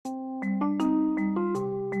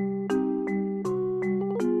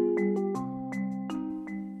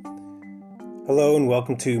Hello and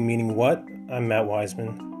welcome to Meaning What? I'm Matt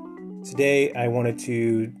Wiseman. Today I wanted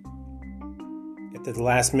to, at the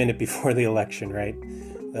last minute before the election, right?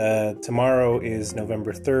 Tomorrow is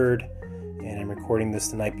November 3rd and I'm recording this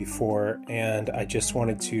the night before, and I just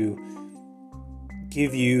wanted to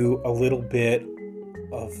give you a little bit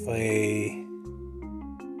of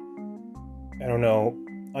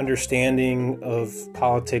understanding of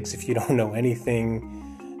politics if you don't know anything.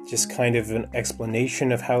 Just kind of an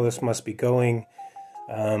explanation of how this must be going.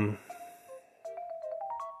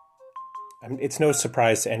 It's no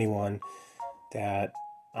surprise to anyone that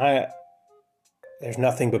there's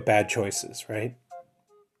nothing but bad choices, right?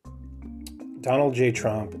 Donald J.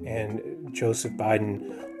 Trump and Joseph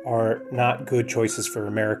Biden are not good choices for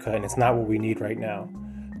America, and it's not what we need right now.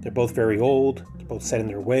 They're both very old, they're both set in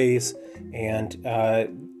their ways, and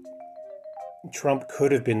Trump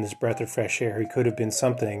could have been this breath of fresh air. He could have been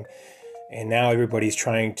something. And now everybody's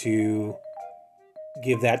trying to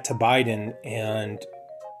give that to Biden, and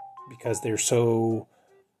because they're so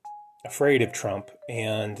afraid of Trump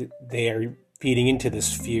and they are feeding into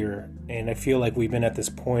this fear. And I feel like we've been at this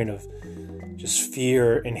point of just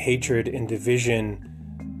fear and hatred and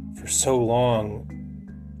division for so long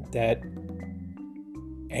that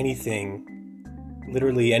anything,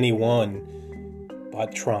 literally anyone,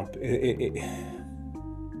 but Trump. It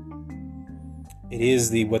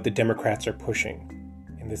is what the Democrats are pushing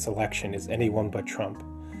in this election, is anyone but Trump.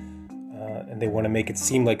 And they want to make it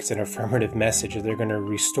seem like it's an affirmative message that they're going to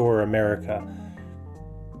restore America.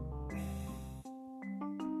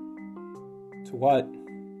 To what?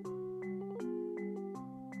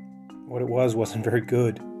 What it wasn't very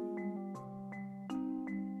good.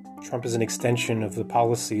 Trump is an extension of the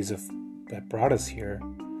policies that brought us here.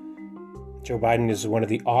 Joe Biden is one of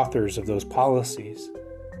the authors of those policies.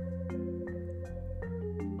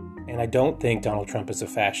 And I don't think Donald Trump is a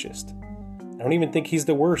fascist. I don't even think he's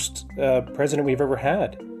the worst president we've ever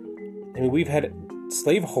had. I mean, we've had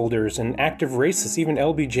slaveholders and active racists. Even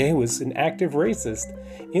LBJ was an active racist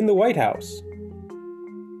in the White House.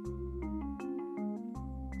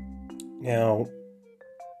 Now,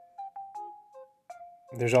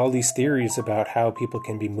 there's all these theories about how people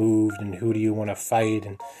can be moved and who do you want to fight,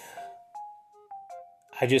 and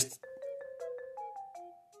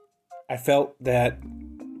I felt that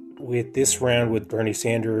with this round with Bernie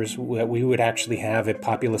Sanders, that we would actually have a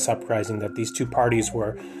populist uprising, that these two parties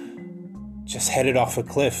were just headed off a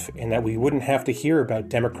cliff, and that we wouldn't have to hear about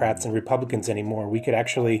Democrats and Republicans anymore. We could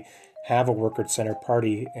actually have a worker-centered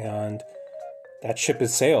party, and that ship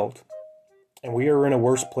has sailed, and we are in a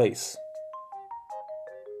worse place.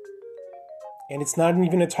 And it's not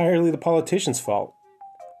even entirely the politicians' fault.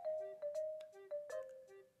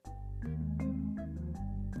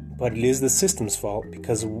 But it is the system's fault,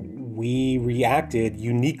 because we reacted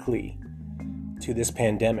uniquely to this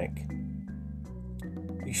pandemic.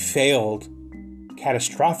 We failed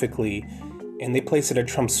catastrophically, and they place it at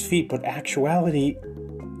Trump's feet. But actuality,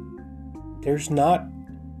 there's not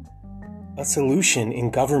a solution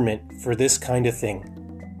in government for this kind of thing.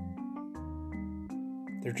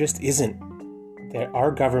 There just isn't.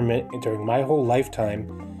 Our government, during my whole lifetime,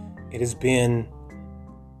 it has been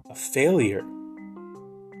a failure.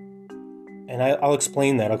 And I'll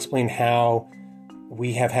explain that. I'll explain how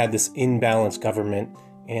we have had this imbalanced government,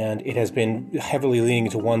 and it has been heavily leaning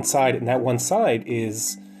to one side. And that one side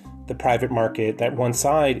is the private market. That one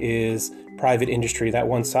side is private industry. That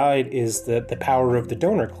one side is the power of the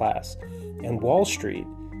donor class and Wall Street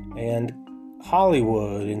and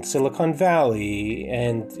Hollywood and Silicon Valley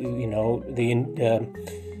and,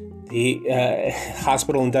 the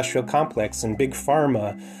hospital industrial complex and big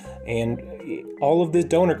pharma. And all of the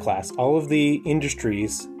donor class, all of the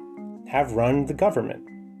industries have run the government.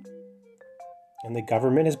 And the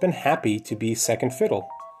government has been happy to be second fiddle.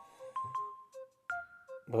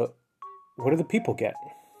 But what do the people get?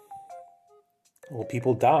 Well,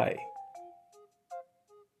 people die.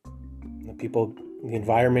 The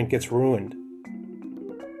environment gets ruined.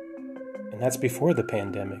 And that's before the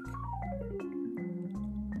pandemic.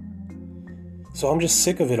 So I'm just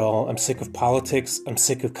sick of it all. I'm sick of politics. I'm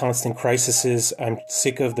sick of constant crises. I'm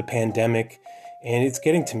sick of the pandemic. And it's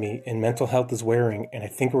getting to me. And mental health is wearing. And I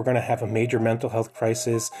think we're going to have a major mental health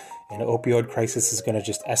crisis. And an opioid crisis is going to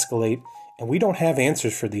just escalate. And we don't have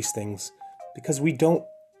answers for these things. Because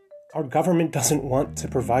our government doesn't want to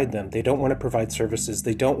provide them. They don't want to provide services.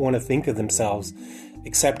 They don't want to think of themselves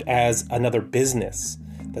except as another business.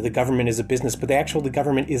 That the government is a business. But the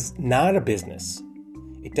government is not a business.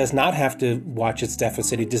 It does not have to watch its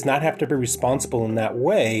deficit. It does not have to be responsible in that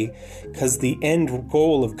way, because the end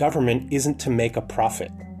goal of government isn't to make a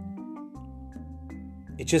profit.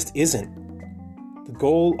 It just isn't. The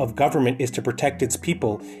goal of government is to protect its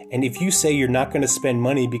people. And if you say you're not going to spend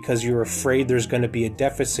money because you're afraid there's going to be a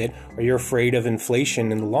deficit or you're afraid of inflation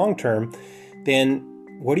in the long term, then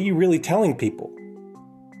what are you really telling people?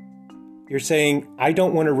 You're saying, I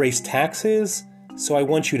don't want to raise taxes, so I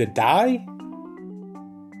want you to die?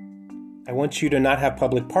 I want you to not have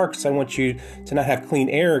public parks. I want you to not have clean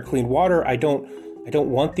air, clean water. I don't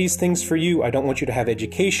want these things for you. I don't want you to have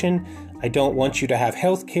education. I don't want you to have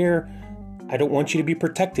health care. I don't want you to be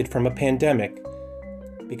protected from a pandemic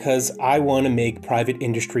because I want to make private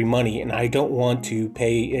industry money and I don't want to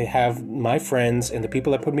have my friends and the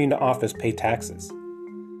people that put me into office pay taxes.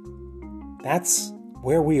 That's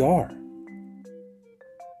where we are.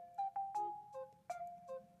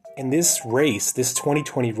 And this race, this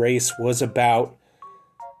 2020 race was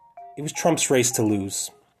Trump's race to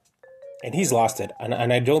lose. And he's lost it. And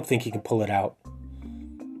I don't think he can pull it out.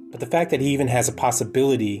 But the fact that he even has a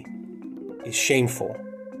possibility is shameful.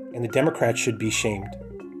 And the Democrats should be shamed.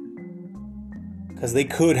 Because they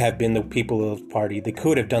could have been the people of the party. They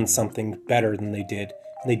could have done something better than they did.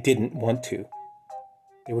 And they didn't want to.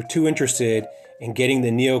 They were too interested in getting the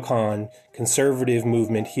neocon conservative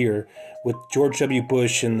movement here with George W.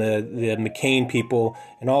 Bush and the McCain people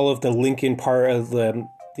and all of the Lincoln part of the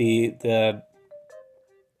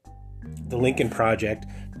Lincoln Project,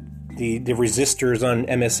 the resistors on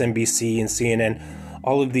MSNBC and CNN,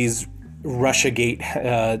 all of these Russiagate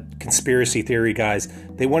conspiracy theory guys.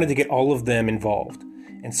 They wanted to get all of them involved.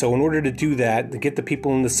 And so in order to do that, to get the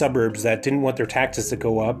people in the suburbs that didn't want their taxes to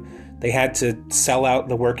go up, they had to sell out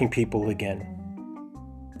the working people again.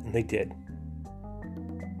 And they did.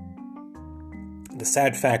 The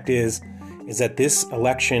sad fact is that this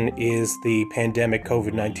election is the pandemic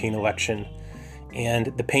COVID-19 election. And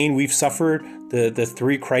the pain we've suffered, the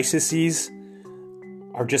three crises,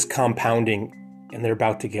 are just compounding, and they're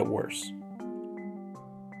about to get worse.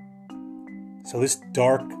 So this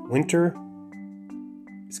dark winter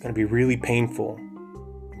is going to be really painful,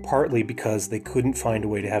 partly because they couldn't find a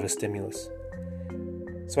way to have a stimulus.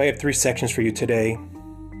 So I have 3 sections for you today.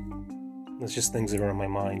 It's just things that are on my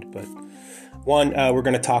mind. But one, we're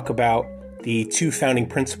going to talk about the 2 founding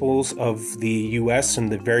principles of the U.S. in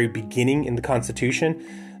the very beginning in the Constitution.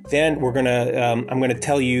 Then I'm going to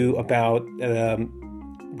tell you about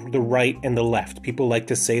the right and the left. People like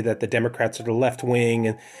to say that the Democrats are the left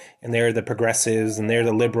wing and they're the progressives and they're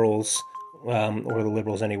the liberals, or the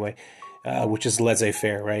liberals anyway, which is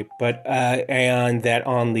laissez-faire, right? But and that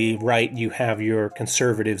on the right you have your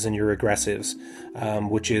conservatives and your aggressives,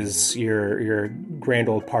 which is your grand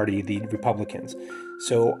old party, the Republicans.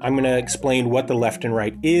 So I'm going to explain what the left and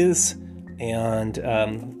right is and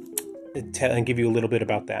give you a little bit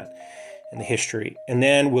about that and the history. And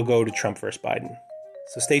then we'll go to Trump versus Biden.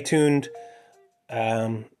 So stay tuned.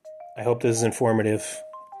 I hope this is informative,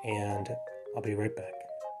 and I'll be right back.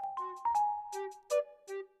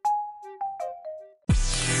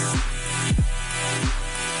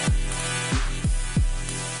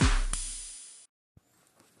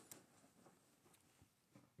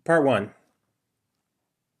 Part 1.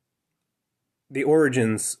 The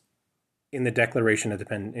origins in the Declaration of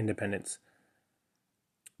Independence.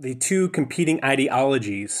 The 2 competing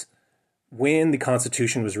ideologies when the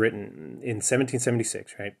Constitution was written in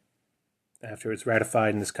 1776, right? After it was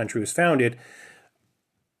ratified and this country was founded,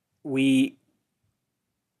 we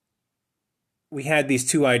had these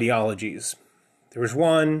 2 ideologies. There was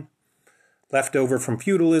one left over from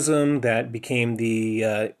feudalism that became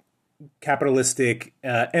the capitalistic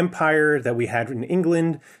empire that we had in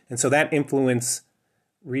England. And so that influence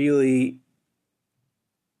really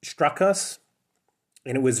struck us.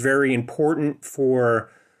 And it was very important for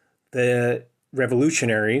the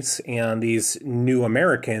revolutionaries and these new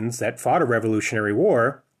Americans that fought a Revolutionary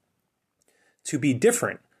War to be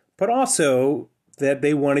different, but also that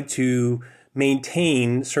they wanted to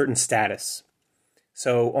maintain certain status.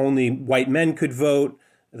 So only white men could vote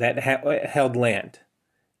that held land.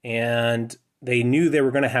 And they knew they were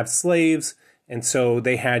going to have slaves, and so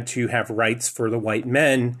they had to have rights for the white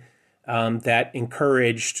men that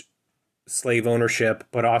encouraged slave ownership,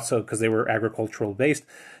 but also because they were agricultural based,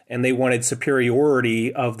 and they wanted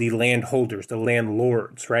superiority of the landholders, the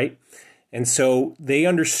landlords, right? And so they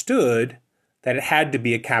understood that it had to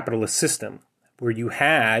be a capitalist system where you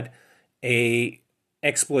had a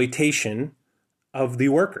exploitation of the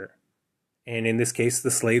worker, and in this case,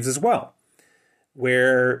 the slaves as well,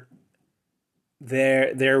 where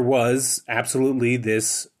there was absolutely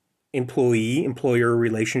this employee-employer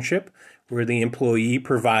relationship where the employee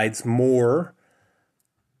provides more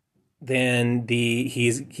than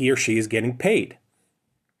he or she is getting paid.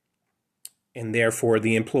 And therefore,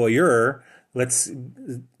 the employer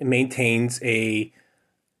maintains a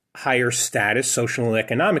higher status socially and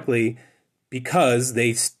economically because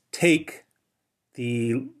they take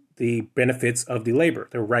the benefits of the labor,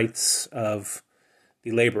 the rights of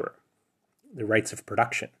the laborer, the rights of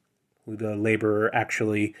production, who the laborer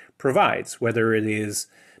actually provides, whether it is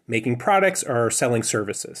making products or selling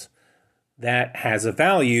services. That has a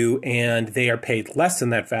value, and they are paid less than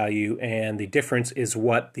that value, and the difference is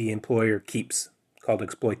what the employer keeps, called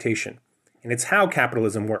exploitation. And it's how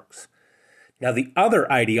capitalism works. Now, the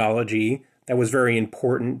other ideology that was very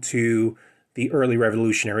important to the early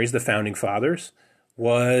revolutionaries, the founding fathers,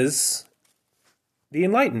 was the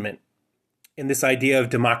Enlightenment and this idea of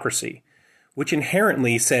democracy, which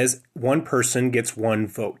inherently says one person gets one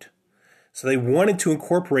vote. So they wanted to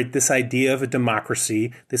incorporate this idea of a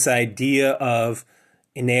democracy, this idea of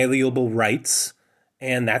inalienable rights,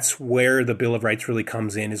 and that's where the Bill of Rights really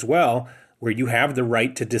comes in as well, where you have the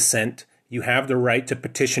right to dissent, you have the right to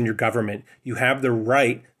petition your government, you have the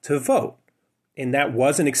right to vote. And that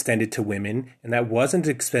wasn't extended to women, and that wasn't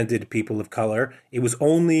extended to people of color. It was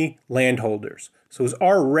only landholders. So it was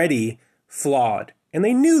already flawed, and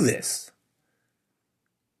they knew this.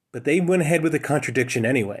 But they went ahead with the contradiction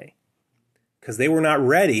anyway, because they were not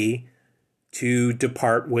ready to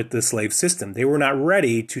depart with the slave system. They were not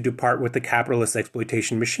ready to depart with the capitalist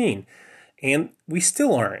exploitation machine. And we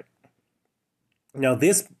still aren't. Now,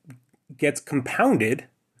 this gets compounded,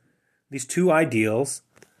 these two ideals,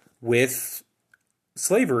 with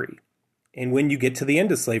slavery. And when you get to the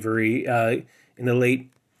end of slavery in the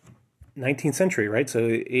late 19th century, right? So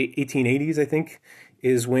 1880s, I think,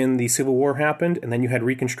 is when the Civil War happened. And then you had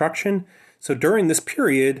Reconstruction. So during this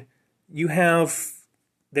period, you have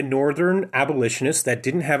the Northern abolitionists that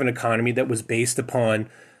didn't have an economy that was based upon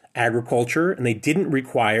agriculture, and they didn't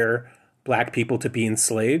require black people to be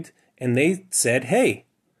enslaved. And they said, hey,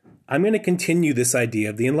 I'm going to continue this idea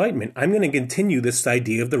of the Enlightenment. I'm going to continue this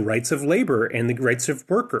idea of the rights of labor and the rights of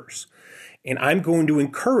workers. And I'm going to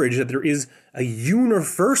encourage that there is a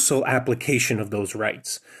universal application of those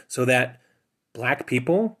rights so that black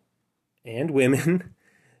people and women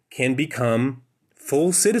can become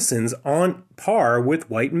full citizens on par with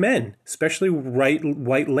white men, especially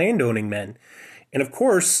white landowning men. And of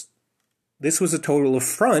course, this was a total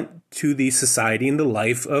affront to the society and the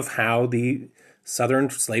life of how the Southern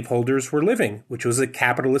slaveholders were living, which was a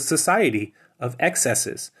capitalist society of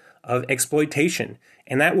excesses, of exploitation.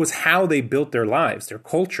 And that was how they built their lives, their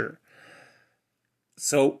culture.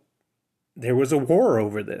 So there was a war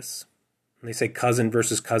over this. And they say cousin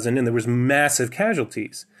versus cousin, and there was massive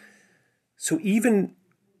casualties. So even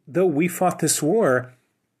though we fought this war,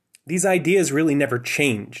 these ideas really never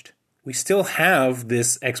changed. We still have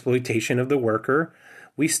this exploitation of the worker.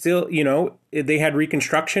 We still, they had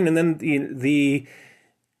Reconstruction, and then the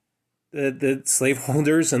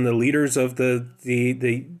slaveholders and the leaders of the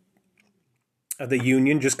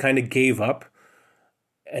Union just kind of gave up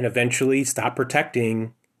and eventually stopped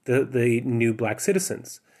protecting the new black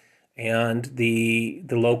citizens. And the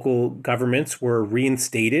local governments were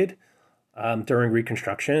reinstated during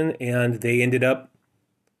Reconstruction, and they ended up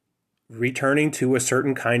returning to a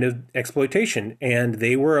certain kind of exploitation, and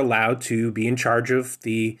they were allowed to be in charge of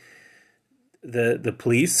the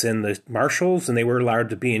police and the marshals, and they were allowed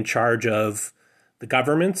to be in charge of the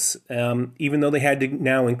governments, even though they had to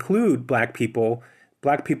now include black people.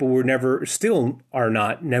 Black people were never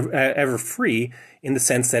ever free, in the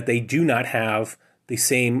sense that they do not have the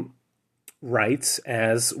same rights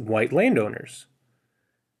as white landowners.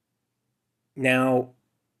 Now,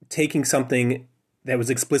 taking something that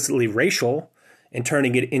was explicitly racial and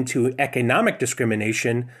turning it into economic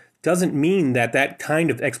discrimination doesn't mean that that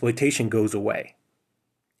kind of exploitation goes away.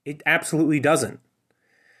 It absolutely doesn't.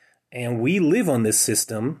 And we live on this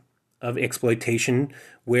system of exploitation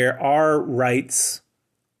where our rights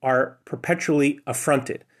are perpetually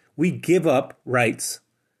affronted. We give up rights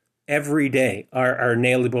every day, our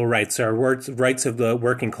inalienable rights, our rights of the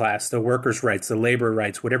working class, the workers' rights, the labor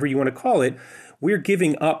rights, whatever you want to call it. We're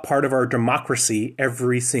giving up part of our democracy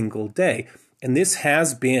every single day. And this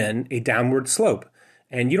has been a downward slope.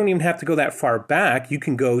 And you don't even have to go that far back. You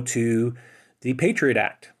can go to the Patriot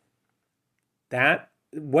Act.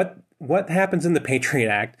 What happens in the Patriot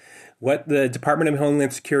Act, what the Department of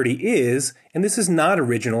Homeland Security is, and this is not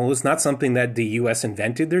original, it's not something that the U.S.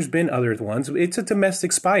 invented. There's been other ones. It's a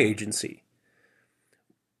domestic spy agency.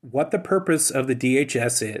 What the purpose of the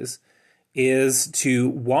DHS is to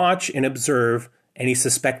watch and observe any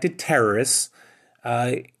suspected terrorists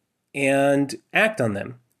and act on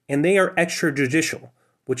them. And they are extrajudicial.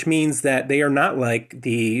 which means that they are not like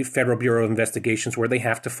the Federal Bureau of Investigations where they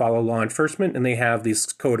have to follow law enforcement and they have these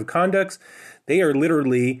code of conducts. They are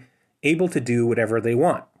literally able to do whatever they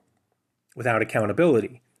want without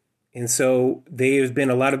accountability. And so there's been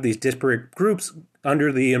a lot of these disparate groups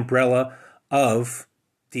under the umbrella of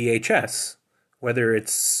DHS, whether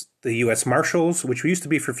it's the U.S. Marshals, which used to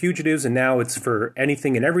be for fugitives, and now it's for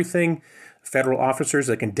anything and everything, federal officers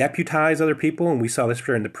that can deputize other people, and we saw this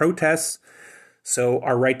during the protests. So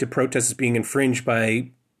our right to protest is being infringed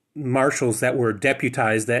by marshals that were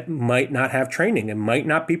deputized that might not have training and might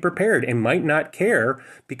not be prepared and might not care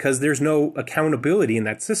because there's no accountability in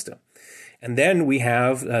that system. And then we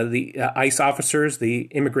have the ICE officers, the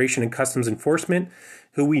Immigration and Customs Enforcement,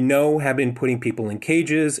 who we know have been putting people in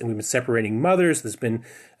cages, and we've been separating mothers. There's been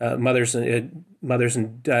mothers and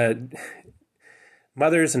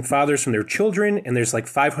fathers from their children, and there's like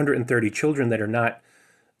 530 children that are not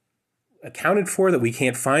accounted for, that we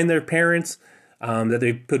can't find their parents, that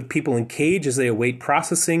they put people in cage as they await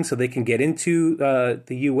processing so they can get into the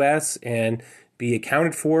U.S. and be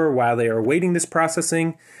accounted for while they are awaiting this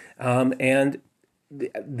processing. And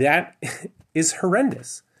that is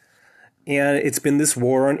horrendous. And it's been this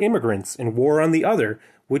war on immigrants and war on the other,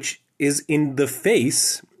 which is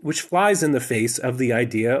which flies in the face of the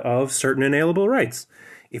idea of certain inalienable rights.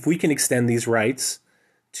 If we can extend these rights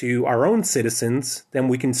to our own citizens, then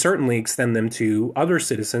we can certainly extend them to other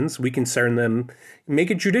citizens. We can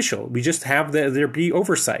make it judicial. We just have there be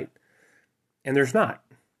oversight. And there's not.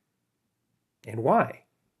 And why?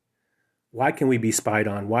 Why can we be spied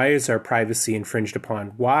on? Why is our privacy infringed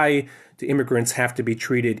upon? Why do immigrants have to be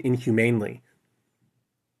treated inhumanely?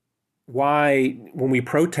 Why, when we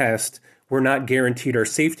protest, we're not guaranteed our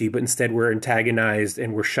safety, but instead we're antagonized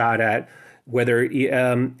and we're shot at?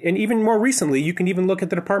 And even more recently, you can even look at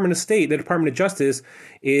the Department of State. The Department of Justice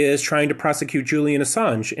is trying to prosecute Julian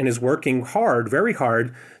Assange and is working hard, very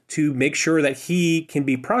hard, to make sure that he can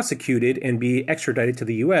be prosecuted and be extradited to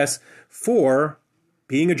the U.S. for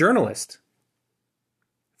being a journalist,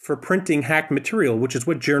 for printing hacked material, which is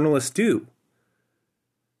what journalists do.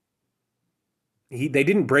 They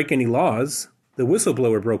didn't break any laws. The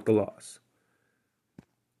whistleblower broke the laws.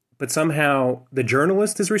 But somehow the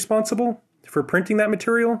journalist is responsible for printing that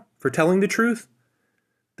material, for telling the truth.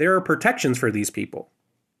 There are protections for these people.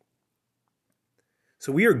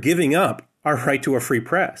 So we are giving up our right to a free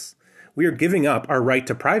press. We are giving up our right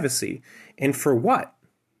to privacy. And for what?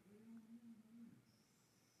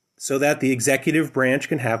 So that the executive branch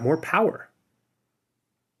can have more power.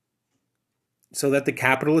 So that the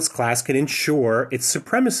capitalist class can ensure its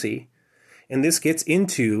supremacy. And this gets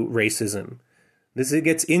into racism. This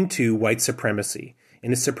gets into white supremacy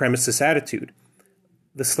and its supremacist attitude.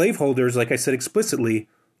 The slaveholders, like I said explicitly,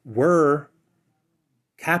 were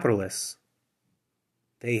capitalists.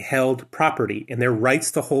 They held property, and their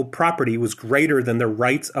rights to hold property was greater than the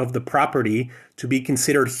rights of the property to be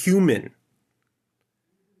considered human.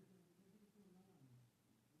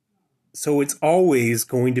 So it's always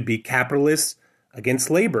going to be capitalists against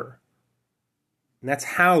labor. And that's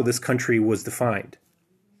how this country was defined.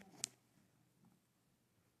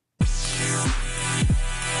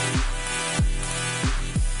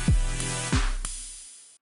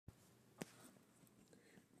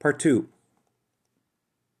 Part 2.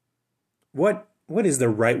 What is the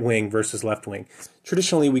right wing versus left wing?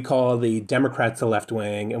 Traditionally, we call the Democrats the left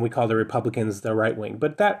wing, and we call the Republicans the right wing.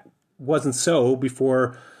 But that wasn't so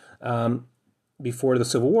before the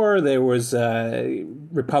Civil War. There was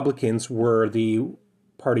Republicans were the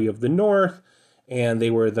party of the North, and they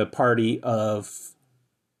were the party of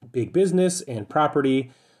big business and property,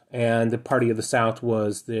 and the party of the South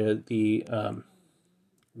was the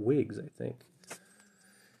Whigs, I think.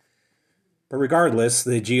 But regardless,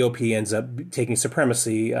 the GOP ends up taking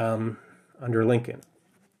supremacy under Lincoln.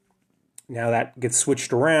 Now that gets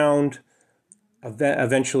switched around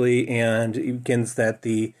eventually, and it begins that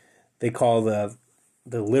they call the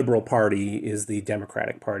Liberal Party is the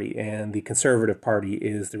Democratic Party, and the Conservative Party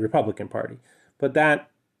is the Republican Party. But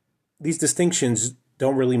these distinctions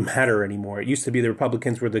don't really matter anymore. It used to be the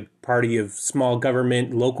Republicans were the party of small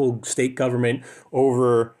government, local state government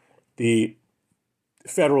over the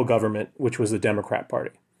federal government, which was the Democrat Party.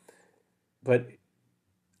 But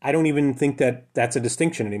I don't even think that that's a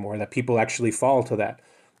distinction anymore, that people actually fall to that.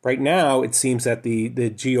 Right now, it seems that the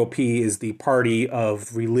GOP is the party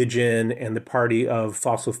of religion and the party of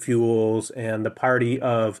fossil fuels and the party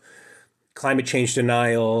of climate change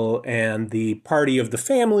denial and the party of the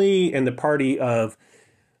family and the party of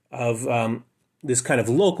this kind of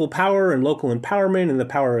local power and local empowerment and the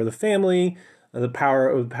power of the family, the power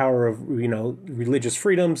of religious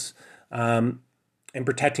freedoms, and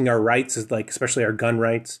protecting our rights, is like especially our gun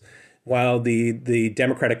rights, while the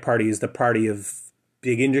Democratic Party is the party of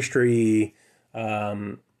big industry,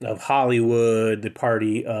 of Hollywood, the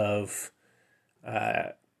party of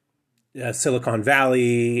Silicon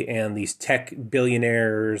Valley and these tech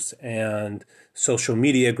billionaires and social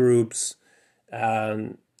media groups.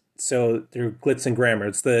 So they're glitz and glamour.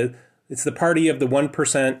 It's the party of the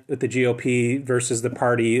 1% with the GOP versus the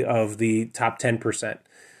party of the top 10%.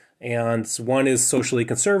 And one is socially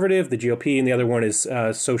conservative, the GOP, and the other one is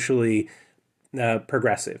socially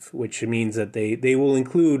progressive, which means that they will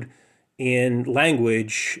include in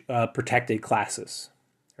language protected classes,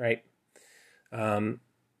 right?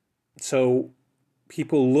 So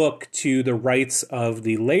people look to the rights of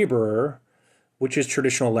the laborer, which is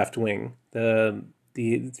traditional left wing, through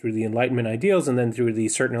the Enlightenment ideals, and then through the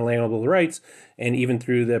certain inalienable rights, and even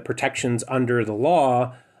through the protections under the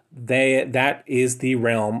law. That is the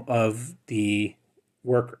realm of the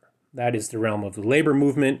worker. That is the realm of the labor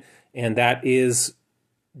movement, and that is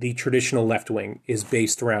the traditional left wing is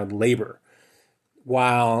based around labor,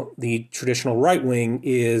 while the traditional right wing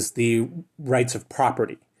is the rights of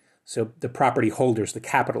property. So the property holders, the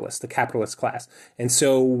capitalist class. And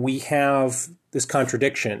so we have this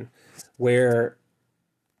contradiction where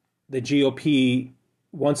the GOP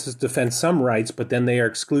wants to defend some rights, but then they are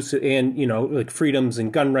exclusive, and, like freedoms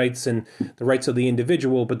and gun rights and the rights of the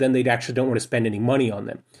individual, but then they actually don't want to spend any money on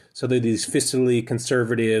them. So they're these fiscally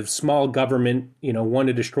conservative, small government, want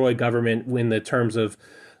to destroy government in the terms of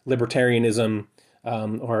libertarianism,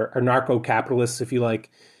 or narco-capitalists, if you like.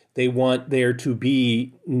 They want there to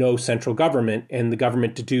be no central government and the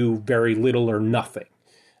government to do very little or nothing,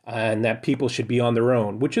 and that people should be on their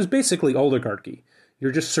own, which is basically oligarchy.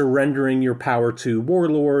 You're just surrendering your power to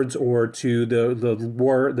warlords or to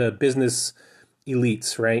the business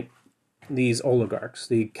elites, right? These oligarchs,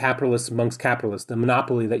 the capitalists amongst capitalists, the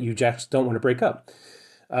monopoly that you just don't want to break up.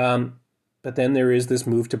 But then there is this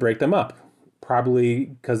move to break them up, probably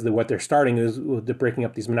because what they're starting is the breaking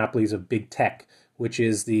up these monopolies of big tech, which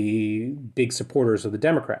is the big supporters of the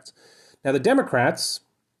Democrats. Now, the Democrats,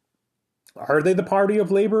 are they the party of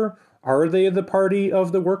labor? Are they the party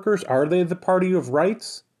of the workers? Are they the party of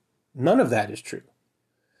rights? None of that is true.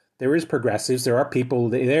 There is progressives. There are people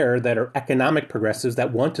there that are economic progressives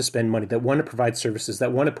that want to spend money, that want to provide services,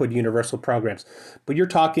 that want to put universal programs. But you're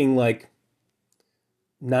talking like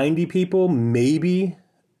 90 people, maybe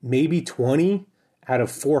 20 out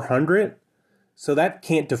of 400. So that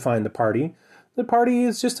can't define the party. The party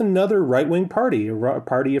is just another right-wing party, a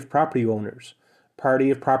party of property owners, party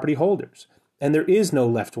of property holders. And there is no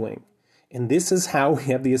left wing. And this is how we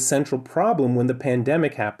have the essential problem when the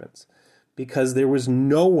pandemic happens, because there was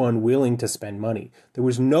no one willing to spend money. There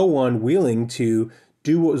was no one willing to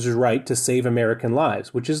do what was right to save American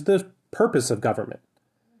lives, which is the purpose of government.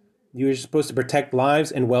 You're supposed to protect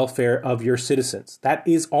lives and welfare of your citizens. That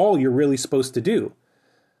is all you're really supposed to do.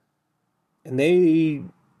 And they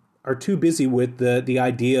are too busy with the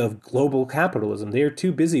idea of global capitalism. They are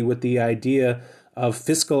too busy with the idea of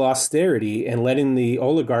fiscal austerity and letting the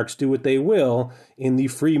oligarchs do what they will in the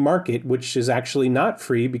free market, which is actually not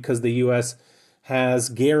free because the U.S. has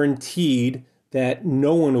guaranteed that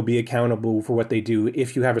no one will be accountable for what they do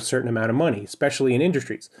if you have a certain amount of money, especially in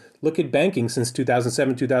industries. Look at banking since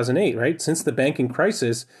 2007, 2008, right? Since the banking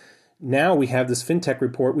crisis, now we have this fintech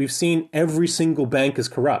report. We've seen every single bank is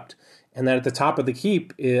corrupt. And that at the top of the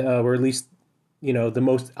heap, or at least, the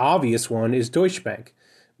most obvious one is Deutsche Bank.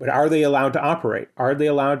 But are they allowed to operate? Are they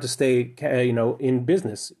allowed to stay, in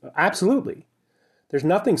business? Absolutely. There's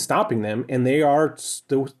nothing stopping them, and they are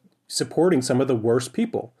still supporting some of the worst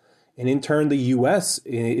people. And in turn, the U.S.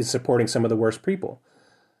 is supporting some of the worst people.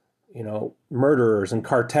 Murderers and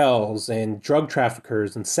cartels and drug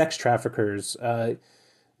traffickers and sex traffickers,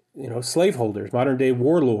 slaveholders, modern day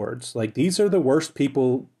warlords. Like, these are the worst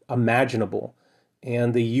people imaginable.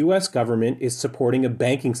 And the U.S. government is supporting a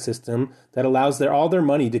banking system that allows all their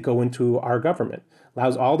money to go into our government,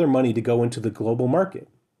 allows all their money to go into the global market.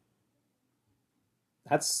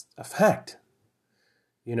 That's a fact.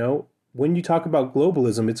 When you talk about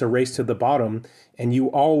globalism, it's a race to the bottom, and you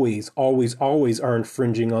always, always, always are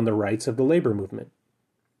infringing on the rights of the labor movement.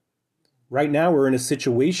 Right now, we're in a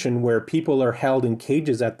situation where people are held in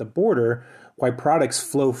cages at the border while products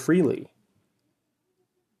flow freely.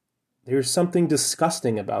 There's something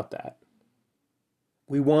disgusting about that.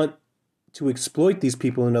 We want to exploit these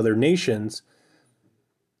people in other nations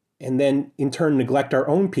and then in turn neglect our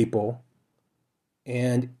own people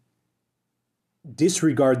and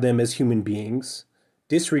disregard them as human beings,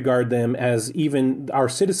 disregard them as even our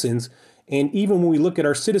citizens. And even when we look at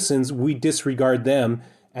our citizens, we disregard them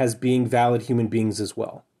as being valid human beings as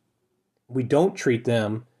well. We don't treat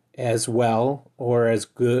them as well or as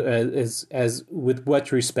good as with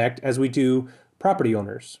much respect as we do property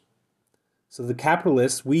owners. So the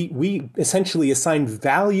capitalists, we essentially assign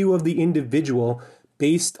value of the individual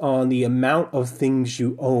based on the amount of things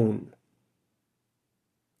you own.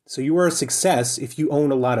 So you are a success if you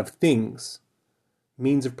own a lot of things,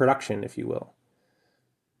 means of production, if you will,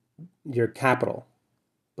 your capital.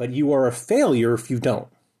 But you are a failure if you don't.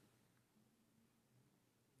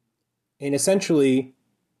 And essentially,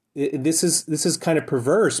 this is kind of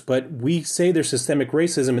perverse, but we say there's systemic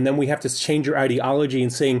racism, and then we have to change your ideology in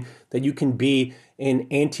saying that you can be an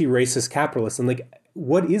anti-racist capitalist. And like,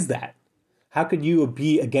 what is that? How could you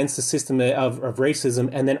be against the system of racism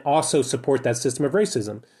and then also support that system of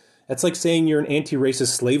racism? That's like saying you're an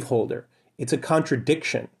anti-racist slaveholder. It's a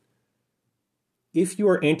contradiction. If you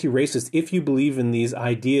are anti-racist, if you believe in these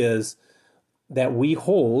ideas that we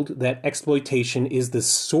hold, that exploitation is the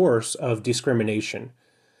source of discrimination,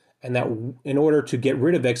 and that in order to get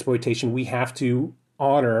rid of exploitation, we have to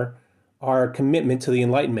honor our commitment to the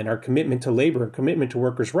Enlightenment, our commitment to labor, our commitment to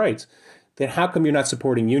workers' rights, then how come you're not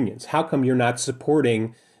supporting unions? How come you're not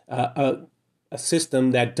supporting a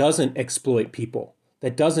system that doesn't exploit people,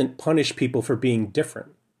 that doesn't punish people for being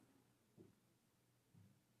different,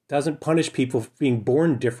 doesn't punish people for being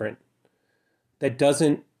born different, that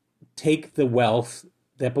doesn't take the wealth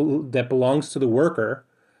that belongs to the worker,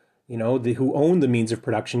 who own the means of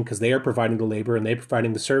production because they are providing the labor and they're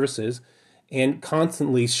providing the services, and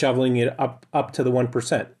constantly shoveling it up to the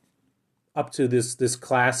 1%, up to this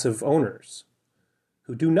class of owners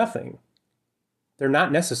who do nothing. They're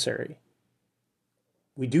not necessary.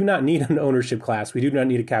 We do not need an ownership class. We do not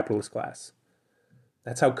need a capitalist class.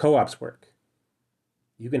 That's how co-ops work.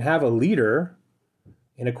 You can have a leader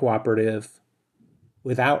in a cooperative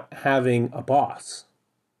without having a boss.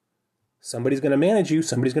 Somebody's going to manage you,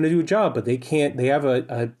 somebody's going to do a job, but they have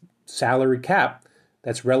a salary cap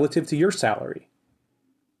that's relative to your salary.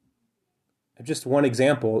 Just one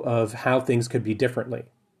example of how things could be differently.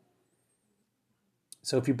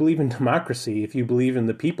 So if you believe in democracy, if you believe in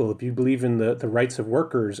the people, if you believe in the rights of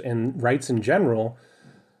workers and rights in general,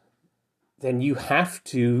 then you have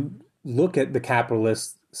to look at the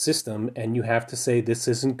capitalist system and you have to say this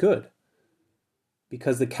isn't good.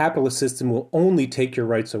 Because the capitalist system will only take your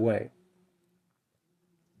rights away.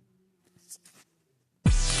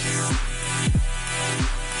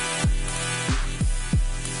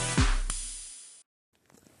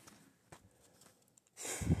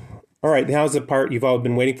 All right, now's the part you've all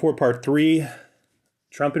been waiting for, part 3,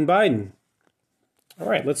 Trump and Biden. All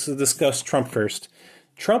right, let's discuss Trump first.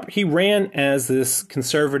 Trump, he ran as this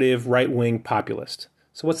conservative right-wing populist.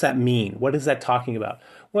 So what's that mean? What is that talking about?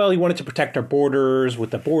 Well, he wanted to protect our borders with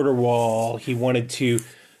the border wall. He wanted to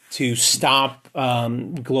stop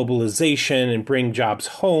globalization and bring jobs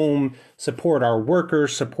home, support our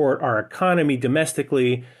workers, support our economy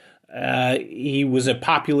domestically. He was a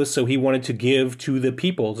populist, so he wanted to give to the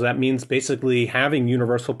people. So that means basically having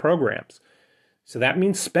universal programs. So that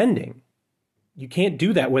means spending. You can't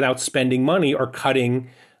do that without spending money or cutting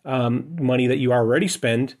money that you already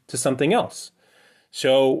spend to something else.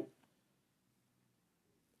 So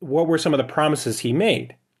what were some of the promises he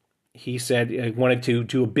made? He said he wanted to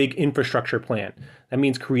do a big infrastructure plan. That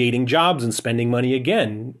means creating jobs and spending money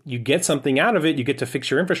again. You get something out of it, you get to fix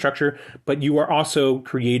your infrastructure, but you are also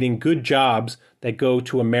creating good jobs that go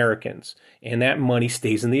to Americans. And that money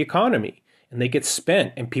stays in the economy. And they get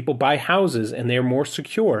spent and people buy houses and they're more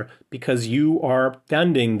secure because you are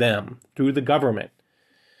funding them through the government.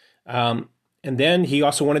 And then he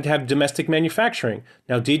also wanted to have domestic manufacturing.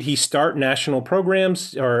 Now, did he start national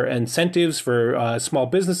programs or incentives for small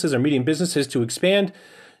businesses or medium businesses to expand?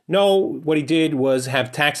 No, what he did was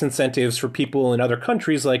have tax incentives for people in other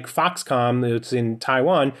countries like Foxconn, that's in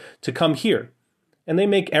Taiwan, to come here. And they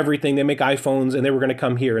make everything. They make iPhones, and they were going to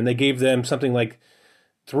come here. And they gave them something like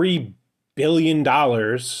 $3 billion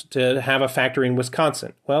to have a factory in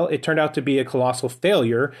Wisconsin. Well, it turned out to be a colossal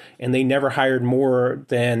failure, and they never hired more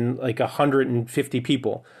than like 150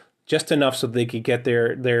 people, just enough so they could get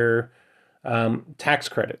their tax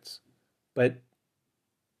credits. But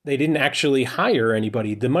they didn't actually hire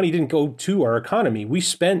anybody. The money didn't go to our economy. We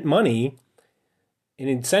spent money in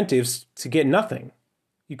incentives to get nothing.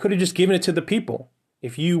 You could have just given it to the people.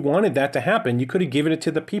 If you wanted that to happen, you could have given it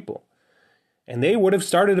to the people. And they would have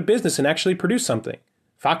started a business and actually produced something.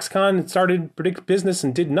 Foxconn started a business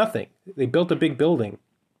and did nothing. They built a big building.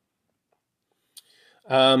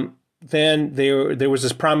 Then there was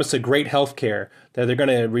this promise of great health care, that they're going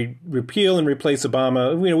to repeal and replace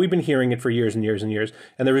Obama. We've been hearing it for years and years and years.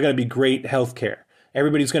 And there was going to be great health care.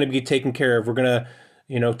 Everybody's going to be taken care of. We're going to,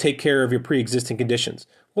 take care of your pre-existing conditions.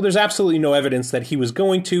 Well, there's absolutely no evidence that he was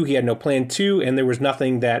going to. He had no plan to, and there was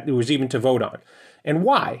nothing that there was even to vote on. And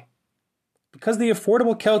why? Because the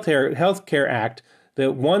Affordable Health Care Act,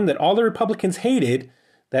 the one that all the Republicans hated,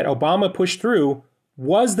 that Obama pushed through,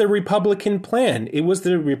 was the Republican plan. It was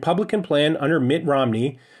the Republican plan under Mitt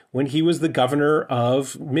Romney when he was the governor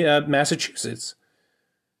of Massachusetts.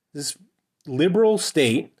 This liberal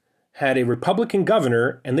state had a Republican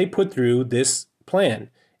governor, and they put through this plan.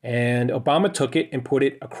 And Obama took it and put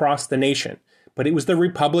it across the nation. But it was the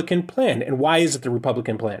Republican plan. And why is it the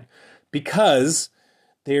Republican plan? Because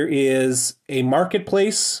there is a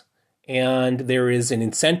marketplace and there is an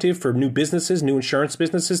incentive for new businesses, new insurance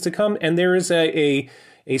businesses to come. And there is a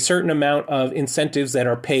certain amount of incentives that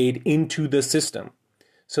are paid into the system.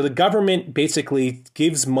 So the government basically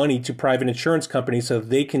gives money to private insurance companies so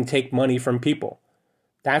they can take money from people.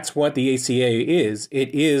 That's what the ACA is.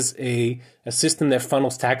 It is a system that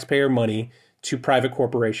funnels taxpayer money to private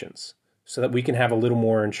corporations so that we can have a little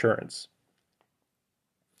more insurance.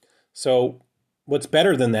 So what's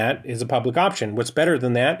better than that is a public option. What's better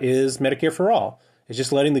than that is Medicare for all. It's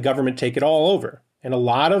just letting the government take it all over. And a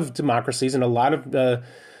lot of democracies and a lot of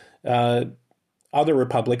other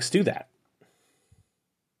republics do that.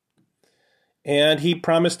 And he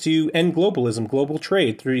promised to end globalism, global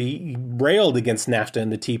trade. He railed against NAFTA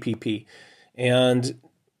and the TPP. And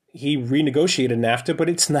he renegotiated NAFTA, but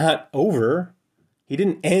it's not over. He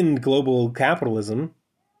didn't end global capitalism.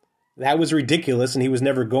 That was ridiculous, and he was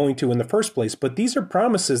never going to in the first place. But these are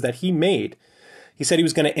promises that he made. He said he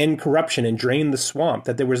was going to end corruption and drain the swamp,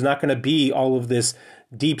 that there was not going to be all of this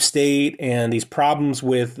deep state and these problems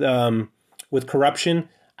with corruption.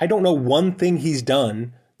 I don't know one thing he's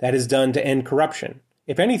done that is done to end corruption.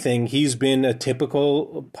 If anything, he's been a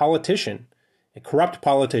typical politician, a corrupt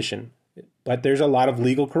politician. But there's a lot of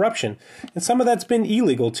legal corruption. And some of that's been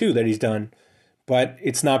illegal, too, that he's done. But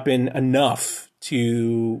it's not been enough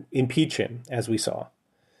to impeach him, as we saw.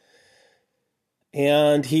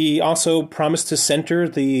 And he also promised to center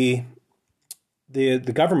the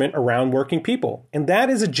government around working people. And that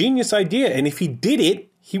is a genius idea. And if he did it,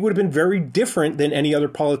 he would have been very different than any other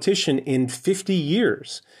politician in 50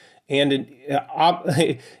 years. And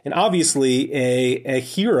obviously a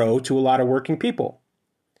hero to a lot of working people.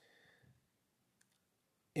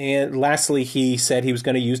 And lastly, he said he was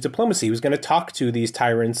going to use diplomacy. He was going to talk to these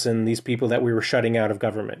tyrants and these people that we were shutting out of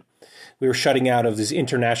government. We were shutting out of these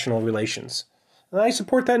international relations. And I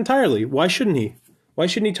support that entirely. Why shouldn't he? Why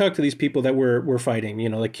shouldn't he talk to these people that we're fighting,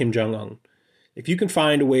 like Kim Jong-un? If you can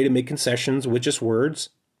find a way to make concessions with just words,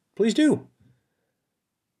 please do.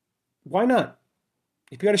 Why not?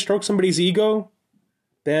 If you got to stroke somebody's ego,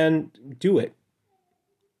 then do it.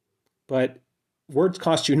 But words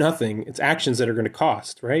cost you nothing. It's actions that are going to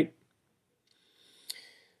cost, right?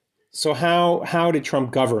 So how did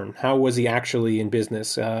Trump govern? How was he actually in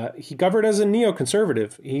business? He governed as a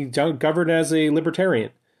neoconservative. He governed as a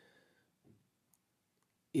libertarian.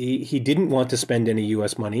 He didn't want to spend any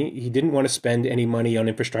U.S. money. He didn't want to spend any money on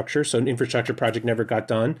infrastructure, so an infrastructure project never got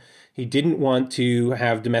done. He didn't want to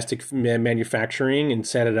have domestic manufacturing and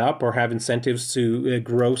set it up or have incentives to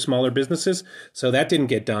grow smaller businesses, so that didn't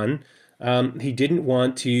get done. He didn't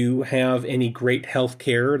want to have any great health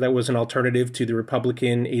care that was an alternative to the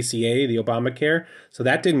Republican ACA, the Obamacare, so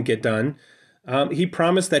that didn't get done. He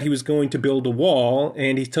promised that he was going to build a wall,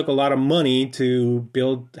 and he took a lot of money to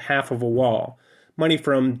build half of a wall. Money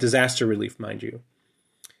from disaster relief, mind you.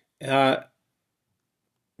 What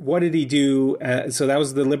did he do? So that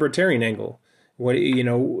was the libertarian angle. I'm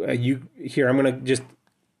going to just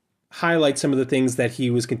highlight some of the things that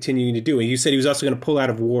he was continuing to do. And you said he was also going to pull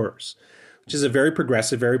out of wars, which is a very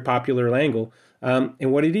progressive, very popular angle.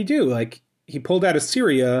 And what did he do? He pulled out of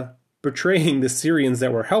Syria, betraying the Syrians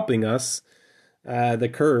that were helping us, the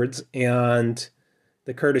Kurds, and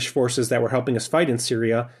the Kurdish forces that were helping us fight in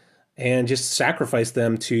Syria, and just sacrifice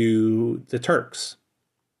them to the Turks.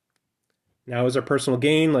 Now, is there personal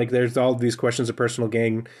gain? There's all these questions of personal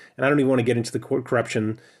gain, and I don't even want to get into the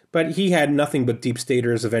corruption, but he had nothing but deep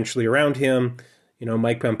staters eventually around him,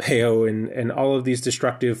 Mike Pompeo and all of these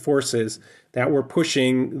destructive forces that were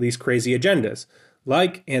pushing these crazy agendas,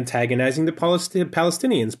 like antagonizing the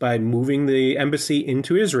Palestinians by moving the embassy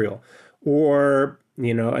into Israel, or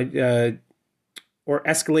escalating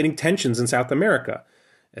tensions in South America.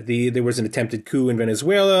 There was an attempted coup in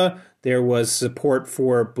Venezuela. There was support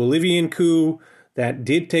for Bolivian coup that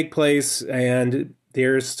did take place. And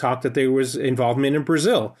there's talk that there was involvement in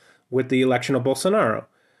Brazil with the election of Bolsonaro,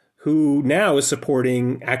 who now is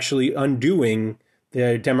supporting actually undoing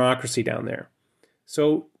the democracy down there.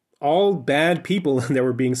 So all bad people that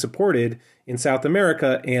were being supported in South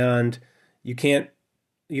America. And you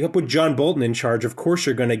put John Bolton in charge. Of course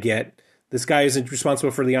you're going to get, this guy isn't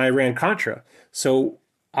responsible for the Iran-Contra. So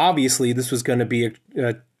obviously this was going to be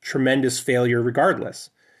a tremendous failure regardless.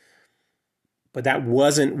 But that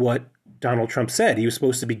wasn't what Donald Trump said. He was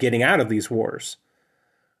supposed to be getting out of these wars.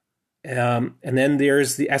 And then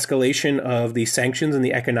there's the escalation of the sanctions and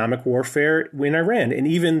the economic warfare in Iran, and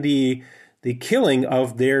even the killing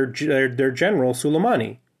of their general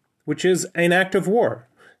Soleimani, which is an act of war.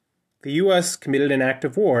 The U.S. committed an act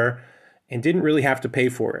of war and didn't really have to pay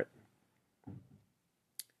for it.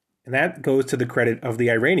 And that goes to the credit of the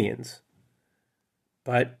Iranians.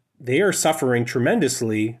 But they are suffering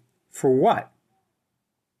tremendously for what?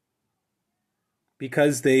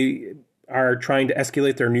 Because they are trying to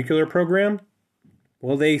escalate their nuclear program?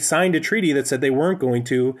 Well, they signed a treaty that said they weren't going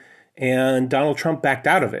to, and Donald Trump backed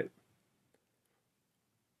out of it.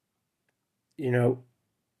 And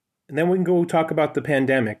then we can go talk about the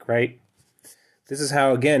pandemic, right? This is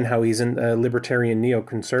how he's a libertarian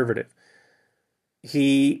neoconservative.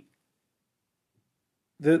 The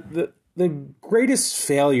greatest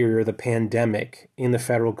failure of the pandemic in the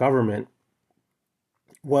federal government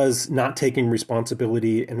was not taking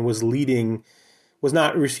responsibility and was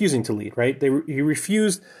not refusing to lead, right? He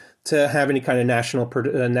refused to have any kind of national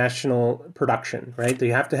production, right? They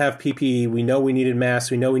have to have PPE. We know we needed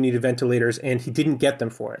masks. We know we needed ventilators, and he didn't get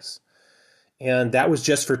them for us. And that was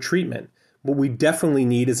just for treatment. What we definitely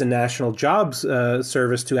need is a national jobs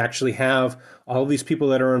service to actually have all of these people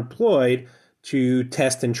that are employed to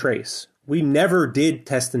test and trace. We never did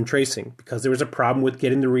test and tracing because there was a problem with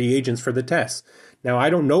getting the reagents for the tests. Now,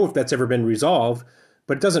 I don't know if that's ever been resolved,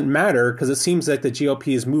 but it doesn't matter because it seems like the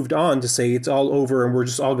GOP has moved on to say it's all over and we're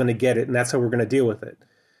just all going to get it and that's how we're going to deal with it.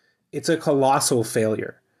 It's a colossal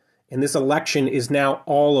failure. And this election is now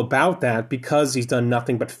all about that because he's done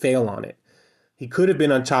nothing but fail on it. He could have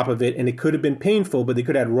been on top of it and it could have been painful, but they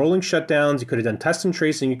could have had rolling shutdowns. You could have done test and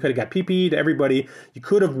tracing. You could have got PPE to everybody. You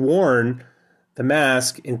could have worn the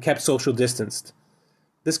mask and kept social distanced.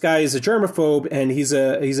 This guy is a germaphobe and he's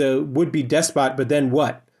a would-be despot, but then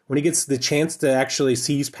what? When he gets the chance to actually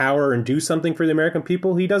seize power and do something for the American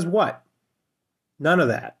people, he does what? None of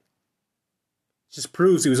that. Just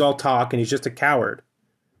proves he was all talk and he's just a coward.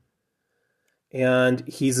 And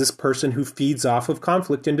he's this person who feeds off of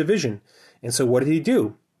conflict and division. And so what did he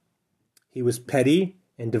do? He was petty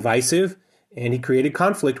and divisive, and he created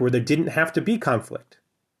conflict where there didn't have to be conflict.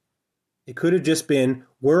 It could have just been,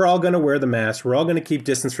 we're all going to wear the mask. We're all going to keep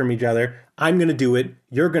distance from each other. I'm going to do it.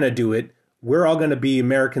 You're going to do it. We're all going to be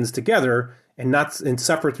Americans together and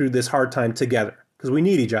suffer through this hard time together because we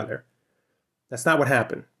need each other. That's not what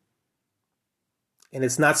happened. And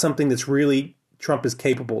it's not something that's really Trump is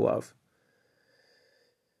capable of.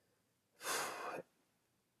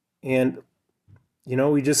 And,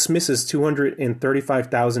 he just misses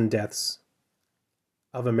 235,000 deaths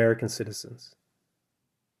of American citizens.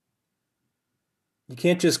 You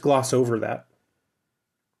can't just gloss over that.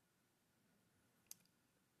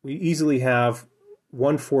 We easily have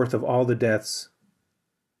 1/4 of all the deaths,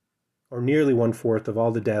 or nearly 1/4 of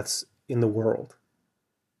all the deaths in the world.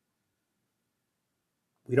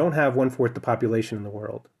 We don't have 1/4 the population in the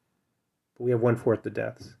world, but we have 1/4 the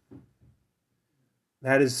deaths.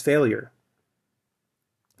 That is failure.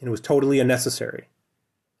 And it was totally unnecessary.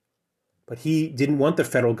 But he didn't want the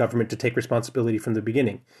federal government to take responsibility from the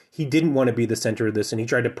beginning. He didn't want to be the center of this, and he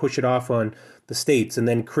tried to push it off on the states and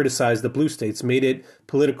then criticize the blue states, made it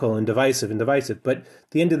political and divisive. But at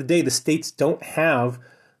the end of the day, the states don't have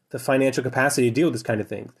the financial capacity to deal with this kind of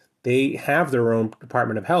thing. They have their own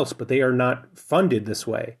Department of Health, but they are not funded this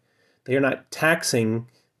way. They are not taxing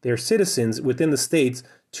their citizens within the states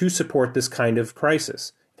to support this kind of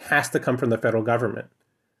crisis. It has to come from the federal government.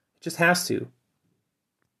 It just has to.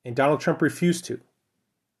 And Donald Trump refused to.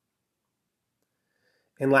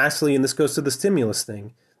 And lastly, and this goes to the stimulus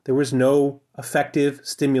thing, there was no effective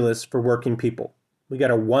stimulus for working people. We got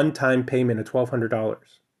a one-time payment of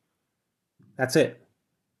 $1,200. That's it.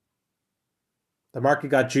 The market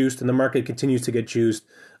got juiced, and the market continues to get juiced.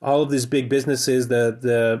 All of these big businesses,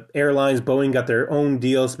 the airlines, Boeing got their own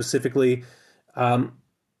deal specifically.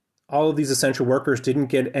 All of these essential workers didn't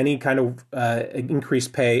get any kind of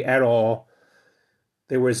increased pay at all.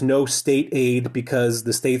 There was no state aid because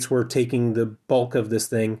the states were taking the bulk of this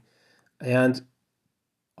thing. And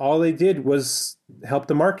all they did was help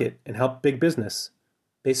the market and help big business,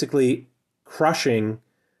 basically crushing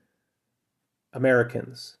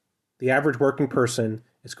Americans. The average working person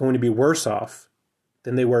is going to be worse off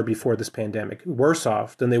than they were before this pandemic, worse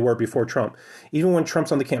off than they were before Trump. Even when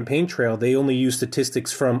Trump's on the campaign trail, they only use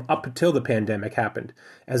statistics from up until the pandemic happened,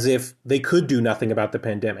 as if they could do nothing about the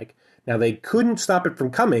pandemic. Now, they couldn't stop it from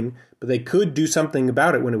coming, but they could do something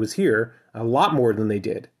about it when it was here, a lot more than they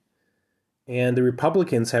did. And the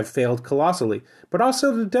Republicans have failed colossally, but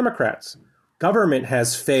also the Democrats. Government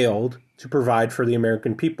has failed to provide for the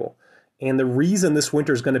American people. And the reason this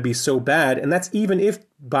winter is going to be so bad, and that's even if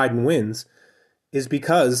Biden wins, is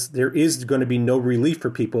because there is going to be no relief for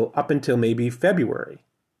people up until maybe February.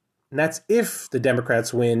 And that's if the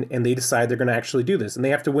Democrats win and they decide they're going to actually do this. And they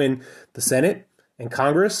have to win the Senate and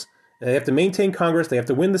Congress. They have to maintain Congress. They have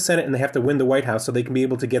to win the Senate and they have to win the White House so they can be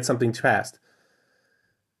able to get something passed.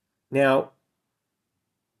 Now,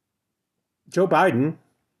 Joe Biden,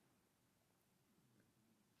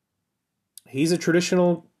 he's a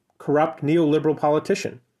traditional corrupt neoliberal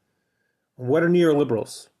politician. What are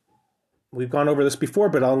neoliberals? We've gone over this before,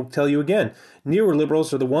 but I'll tell you again.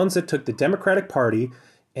 Neoliberals are the ones that took the Democratic Party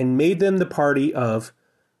and made them the party of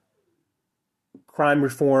crime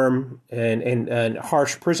reform and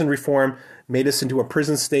harsh prison reform, made us into a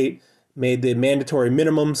prison state, made the mandatory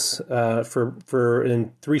minimums for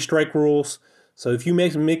 3 strike rules. So if you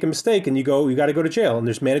make a mistake and you got to go to jail, and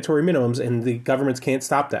there's mandatory minimums, and the governments can't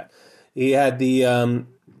stop that. He had the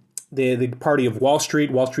party of Wall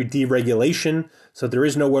Street deregulation. So there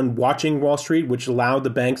is no one watching Wall Street, which allowed the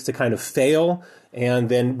banks to kind of fail. And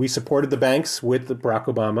then we supported the banks with Barack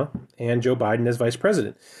Obama and Joe Biden as vice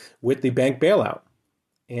president with the bank bailout.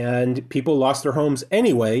 And people lost their homes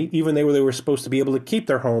anyway, even though they were supposed to be able to keep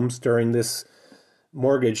their homes during this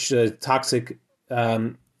mortgage toxic,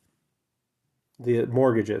 the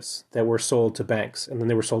mortgages that were sold to banks and then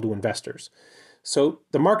they were sold to investors. So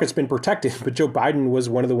the market's been protected, but Joe Biden was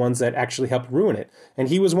one of the ones that actually helped ruin it. And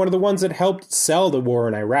he was one of the ones that helped sell the war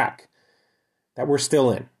in Iraq that we're still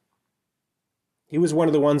in. He was one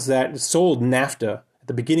of the ones that sold NAFTA at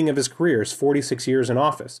the beginning of his career, his 46 years in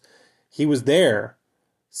office. He was there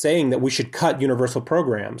saying that we should cut universal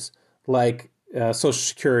programs like Social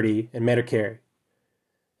Security and Medicare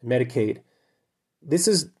and Medicaid. This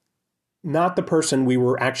is not the person we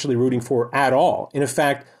were actually rooting for at all. In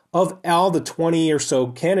fact, of all the 20 or so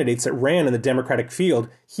candidates that ran in the Democratic field,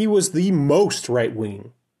 he was the most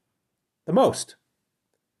right-wing. The most.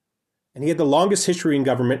 And he had the longest history in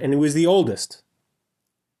government, and he was the oldest.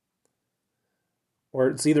 Or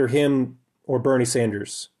it's either him or Bernie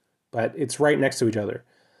Sanders, but it's right next to each other.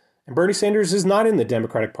 And Bernie Sanders is not in the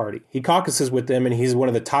Democratic Party. He caucuses with them, and he's one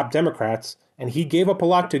of the top Democrats, and he gave up a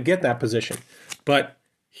lot to get that position. But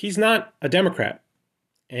he's not a Democrat.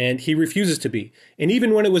 And he refuses to be. And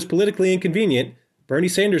even when it was politically inconvenient, Bernie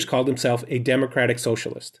Sanders called himself a democratic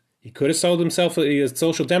socialist. He could have sold himself a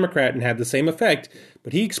social democrat and had the same effect,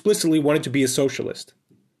 but he explicitly wanted to be a socialist.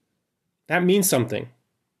 That means something.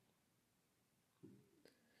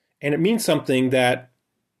 And it means something that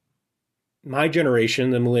my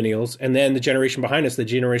generation, the millennials, and then the generation behind us, the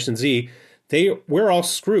Generation Z, we're all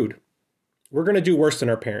screwed. We're going to do worse than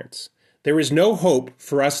our parents. There is no hope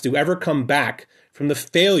for us to ever come back from the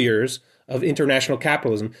failures of international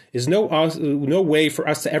capitalism. Is no way for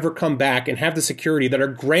us to ever come back and have the security that our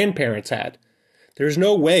grandparents had. There's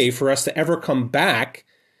no way for us to ever come back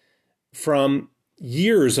from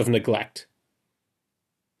years of neglect,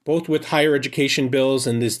 both with higher education bills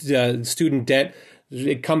and this student debt.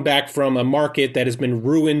 Come back from a market that has been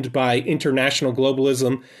ruined by international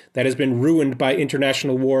globalism, that has been ruined by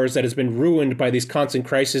international wars, that has been ruined by these constant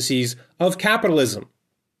crises of capitalism.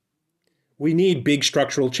 We need big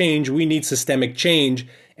structural change. We need systemic change,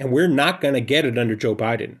 and we're not going to get it under Joe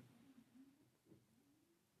Biden.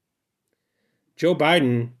 Joe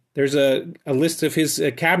Biden, there's a list of his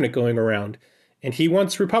cabinet going around, and he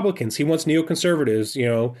wants Republicans. He wants neoconservatives,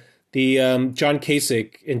 the John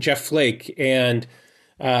Kasich and Jeff Flake and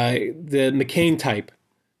the McCain type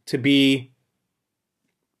to be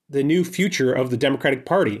the new future of the Democratic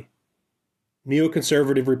Party,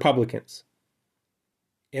 neoconservative Republicans.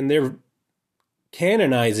 And they're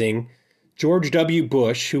canonizing George W.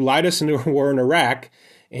 Bush, who lied us into a war in Iraq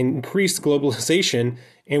and increased globalization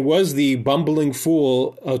and was the bumbling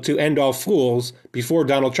fool to end all fools before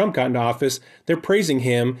Donald Trump got into office. They're praising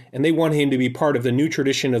him, and they want him to be part of the new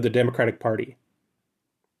tradition of the Democratic Party.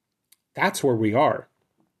 That's where we are.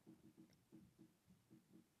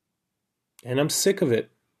 And I'm sick of it.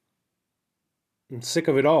 I'm sick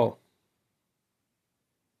of it all.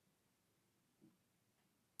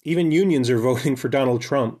 Even unions are voting for Donald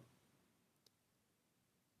Trump.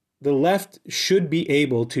 The left should be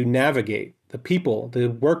able to navigate. The people, the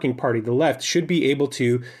working party, the left should be able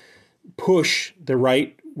to push the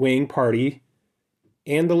right-wing party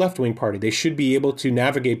and the left-wing party. They should be able to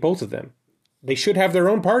navigate both of them. They should have their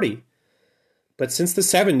own party. But since the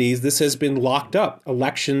 70s, this has been locked up.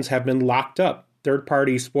 Elections have been locked up.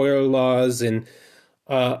 Third-party spoiler laws and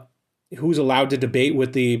who's allowed to debate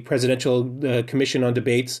with the Presidential Commission on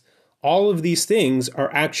Debates. All of these things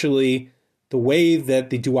are actually the way that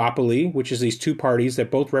the duopoly, which is these two parties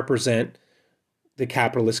that both represent the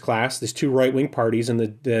capitalist class, these two right-wing parties, and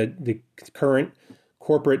the current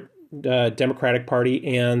corporate Democratic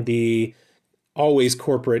Party and the always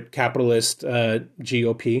corporate capitalist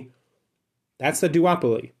GOP. That's the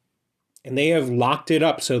duopoly. And they have locked it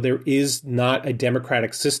up so there is not a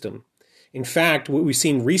democratic system. In fact, what we've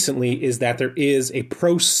seen recently is that there is a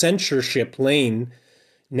pro-censorship lane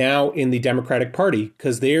now in the Democratic Party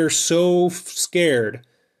because they're so scared.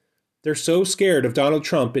 They're so scared of Donald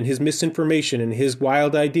Trump and his misinformation and his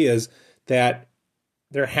wild ideas that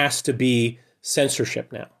there has to be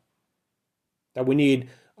censorship now. That we need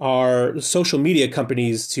our social media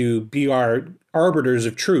companies to be our arbiters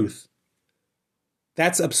of truth.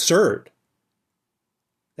 That's absurd.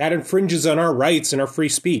 That infringes on our rights and our free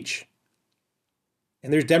speech.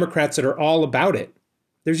 And there's Democrats that are all about it.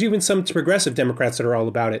 There's even some progressive Democrats that are all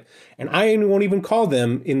about it. And I won't even call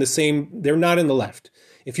them in the same, they're not in the left.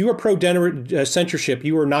 If you are pro-censorship,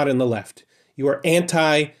 you are not in the left. You are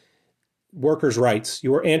anti-workers' rights.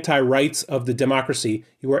 You are anti-rights of the democracy.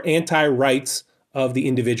 You are anti-rights of the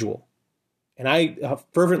individual. And I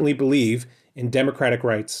fervently believe in democratic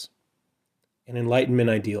rights and Enlightenment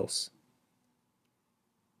ideals.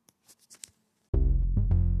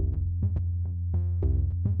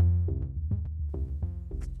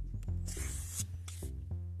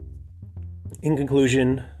 In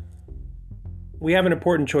conclusion, we have an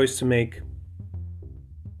important choice to make.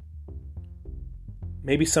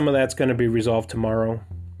 Maybe some of that's going to be resolved tomorrow.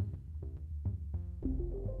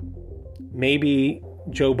 Maybe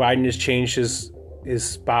Joe Biden has changed his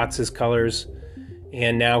spots, his colors,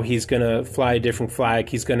 and now he's going to fly a different flag.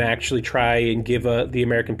 He's going to actually try and give the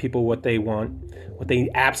American people what they want, what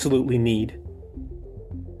they absolutely need.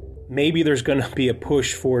 Maybe there's going to be a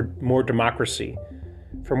push for more democracy,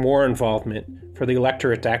 for more involvement, for the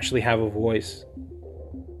electorate to actually have a voice.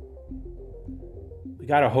 We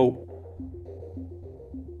got to hope.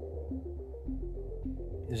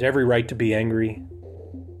 There's every right to be angry.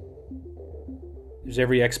 There's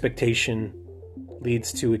every expectation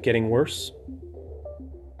leads to it getting worse.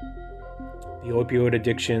 The opioid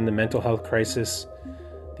addiction, the mental health crisis,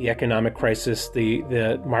 the economic crisis, the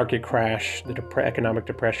market crash, the economic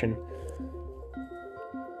depression.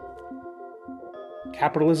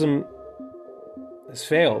 Capitalism has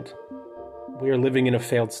failed. We are living in a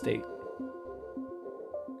failed state.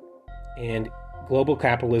 And global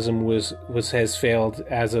capitalism has failed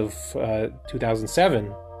as of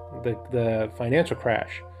 2007, the financial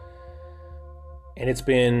crash. And it's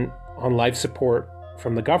been on life support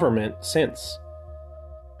from the government since.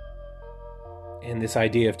 And this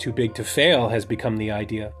idea of too big to fail has become the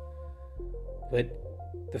idea. But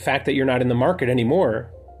the fact that you're not in the market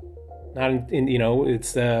anymore,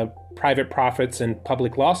 it's private profits and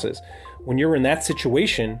public losses. When you're in that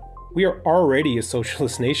situation, we are already a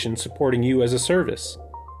socialist nation supporting you as a service.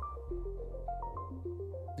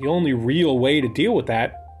 The only real way to deal with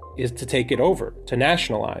that is to take it over, to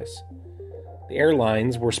nationalize. The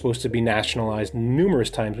airlines were supposed to be nationalized numerous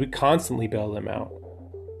times. We constantly bail them out.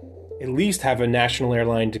 At least have a national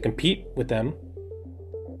airline to compete with them.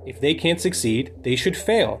 If they can't succeed, they should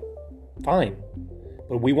fail. Fine.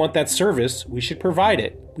 But we want that service. We should provide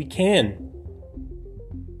it. We can.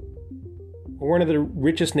 We're one of the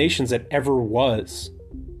richest nations that ever was.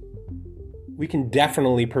 We can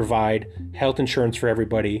definitely provide health insurance for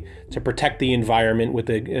everybody to protect the environment with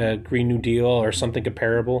a Green New Deal or something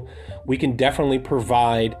comparable. We can definitely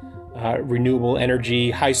provide renewable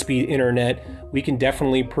energy, high-speed internet. We can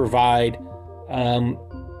definitely provide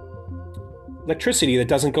electricity that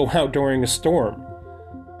doesn't go out during a storm.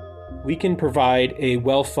 We can provide a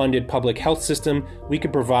well-funded public health system. We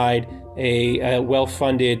can provide a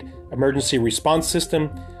well-funded emergency response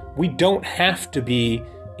system. We don't have to be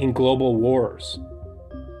in global wars.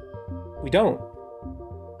 We don't.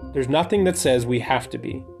 There's nothing that says we have to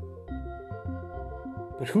be.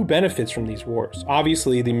 But who benefits from these wars?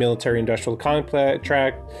 Obviously, the military-industrial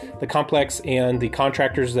complex and the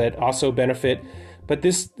contractors that also benefit. But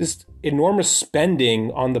this enormous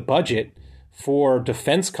spending on the budget for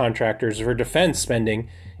defense contractors, for defense spending,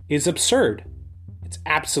 is absurd. It's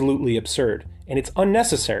absolutely absurd. And it's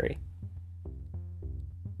unnecessary.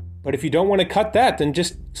 But if you don't want to cut that, then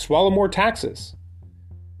just swallow more taxes.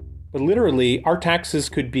 But literally, our taxes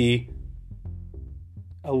could be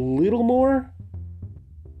a little more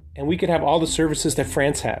and we could have all the services that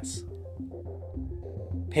France has.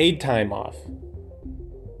 Paid time off,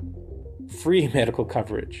 free medical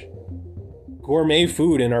coverage, gourmet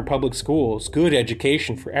food in our public schools, good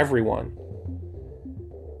education for everyone,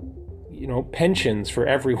 pensions for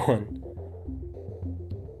everyone.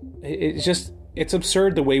 It's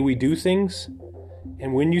absurd the way we do things.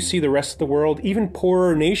 And when you see the rest of the world, even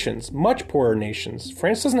poorer nations, much poorer nations,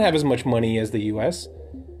 France doesn't have as much money as the US.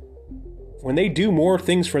 When they do more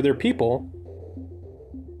things for their people,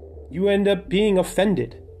 you end up being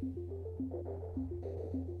offended.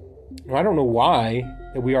 I don't know why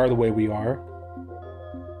that we are the way we are,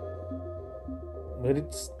 but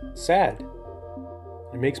it's sad.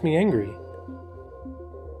 It makes me angry.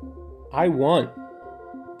 I want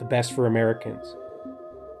the best for Americans.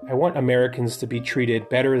 I want Americans to be treated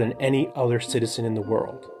better than any other citizen in the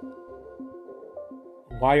world.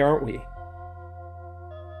 Why aren't we?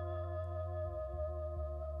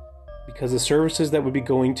 Because the services that would be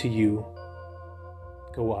going to you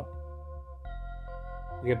go up.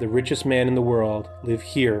 We have the richest man in the world live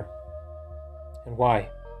here. And why?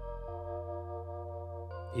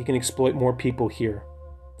 He can exploit more people here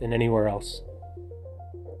than anywhere else.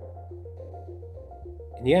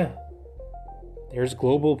 And yeah, there's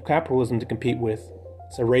global capitalism to compete with.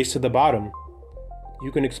 It's a race to the bottom.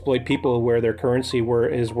 You can exploit people where their currency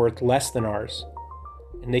is worth less than ours.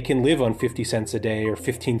 And they can live on 50 cents a day or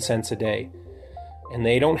 15 cents a day. And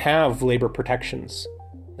they don't have labor protections.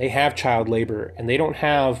 They have child labor. And they don't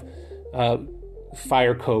have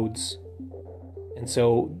fire codes. And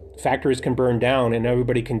so factories can burn down and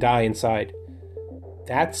everybody can die inside.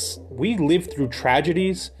 We live through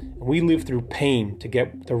tragedies and we live through pain to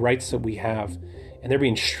get the rights that we have. And they're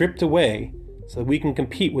being stripped away so that we can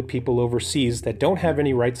compete with people overseas that don't have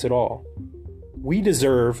any rights at all. We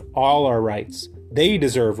deserve all our rights. They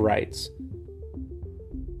deserve rights.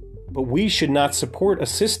 But we should not support a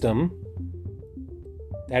system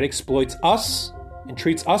that exploits us and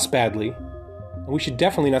treats us badly. And we should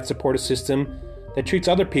definitely not support a system that treats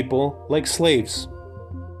other people like slaves.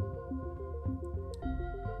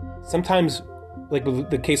 Sometimes, like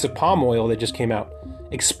the case of palm oil that just came out,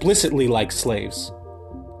 explicitly like slaves.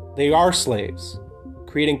 They are slaves,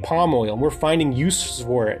 creating palm oil, and we're finding uses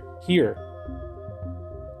for it here.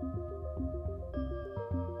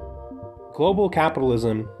 Global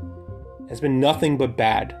capitalism has been nothing but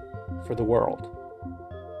bad for the world.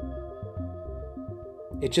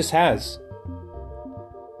 It just has.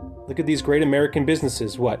 Look at these great American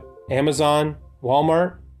businesses. What? Amazon,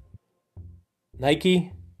 Walmart,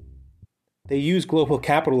 Nike. They use global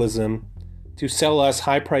capitalism to sell us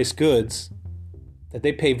high-priced goods that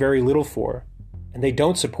they pay very little for, and they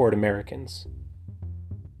don't support Americans.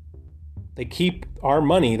 They keep our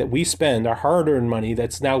money that we spend, our hard-earned money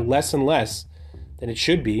that's now less and less than it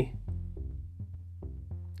should be,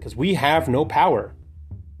 because we have no power.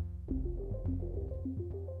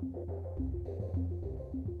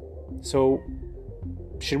 So,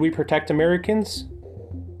 should we protect Americans?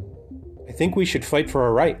 I think we should fight for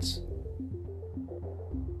our rights.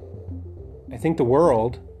 I think the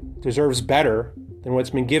world deserves better than what's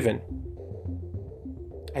been given.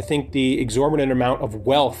 I think the exorbitant amount of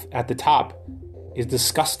wealth at the top is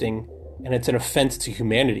disgusting, and it's an offense to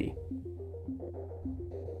humanity.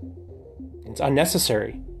 It's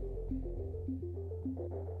unnecessary.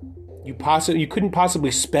 You couldn't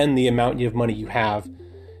possibly spend the amount of money you have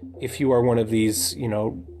if you are one of these,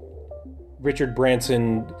 Richard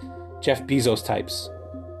Branson, Jeff Bezos types.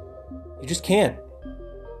 You just can't.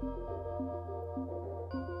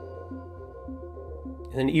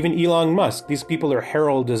 And even Elon Musk, these people are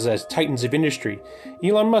heralded as titans of industry.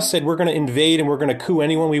 Elon Musk said, we're going to invade and we're going to coup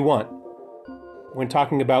anyone we want. When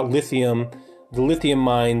talking about lithium, the lithium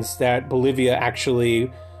mines that Bolivia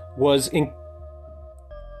actually was in,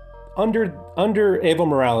 under Evo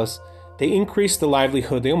Morales, they increased the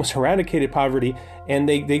livelihood, they almost eradicated poverty, and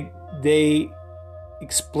they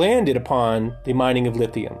expanded upon the mining of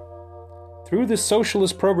lithium. Through the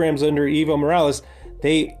socialist programs under Evo Morales,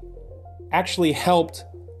 they actually helped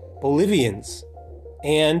Bolivians,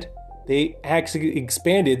 and they actually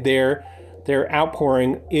expanded their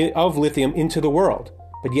outpouring of lithium into the world.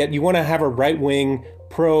 But yet you want to have a right-wing,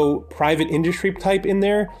 pro-private industry type in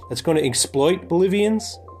there that's going to exploit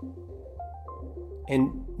Bolivians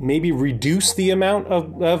and maybe reduce the amount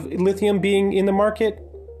of lithium being in the market?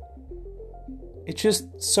 It's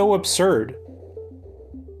just so absurd.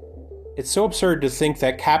 It's so absurd to think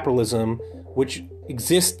that capitalism, which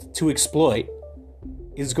exists to exploit,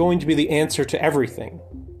 is going to be the answer to everything.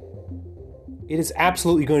 It is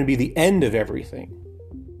absolutely going to be the end of everything.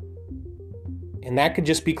 And that could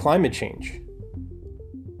just be climate change.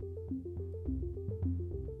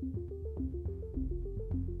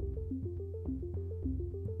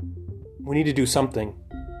 We need to do something.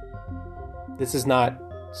 This is not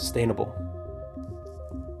sustainable.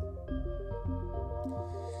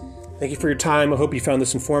 Thank you for your time. I hope you found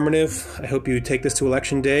this informative. I hope you take this to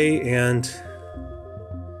Election Day and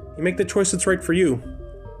you make the choice that's right for you.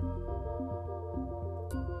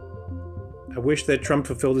 I wish that Trump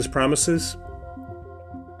fulfilled his promises.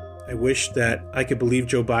 I wish that I could believe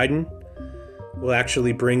Joe Biden will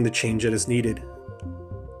actually bring the change that is needed.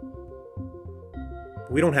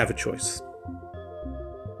 We don't have a choice.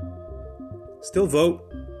 Still vote.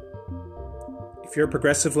 If you're a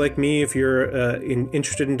progressive like me, if you're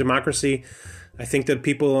interested in democracy, I think that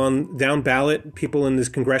people on down ballot, people in these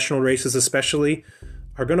congressional races especially,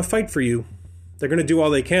 are going to fight for you. They're going to do all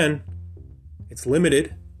they can. It's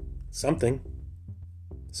limited, something.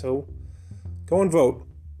 So go and vote.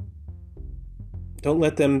 Don't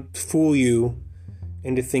let them fool you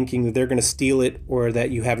into thinking that they're going to steal it or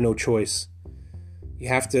that you have no choice. You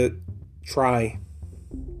have to try.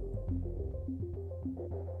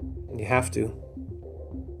 And you have to.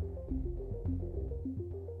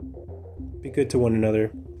 Be good to one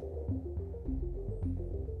another.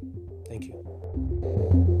 Thank you.